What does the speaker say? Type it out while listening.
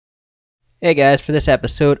Hey guys, for this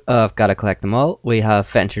episode of Gotta Collect Them All, we have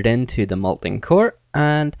ventured into the molten core,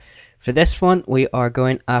 and for this one we are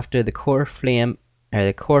going after the core flame, or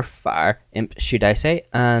the Corefire Imp should I say,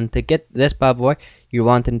 and to get this bad boy you're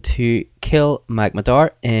wanting to kill Magmadar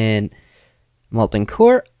in molten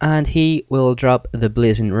core, and he will drop the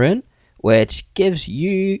blazing rune, which gives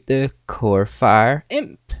you the Corefire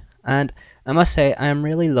Imp. And I must say I'm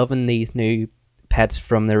really loving these new pets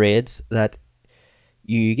from the raids that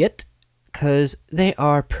you get, because they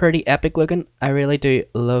are pretty epic looking. I really do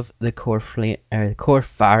love the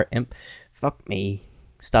Corefire Imp. Fuck me,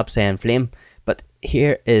 stop saying flame. But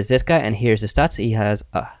here is this guy, and here's the stats. He has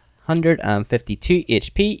 152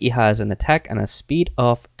 HP. He has an attack and a speed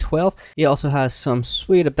of 12. He also has some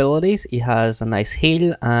sweet abilities. He has a nice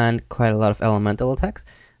heal and quite a lot of elemental attacks.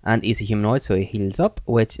 And he's a humanoid, so he heals up,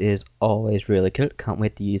 which is always really cool. Can't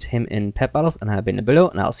wait to use him in pet battles. And I've been the bullo,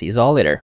 and I'll see you all later.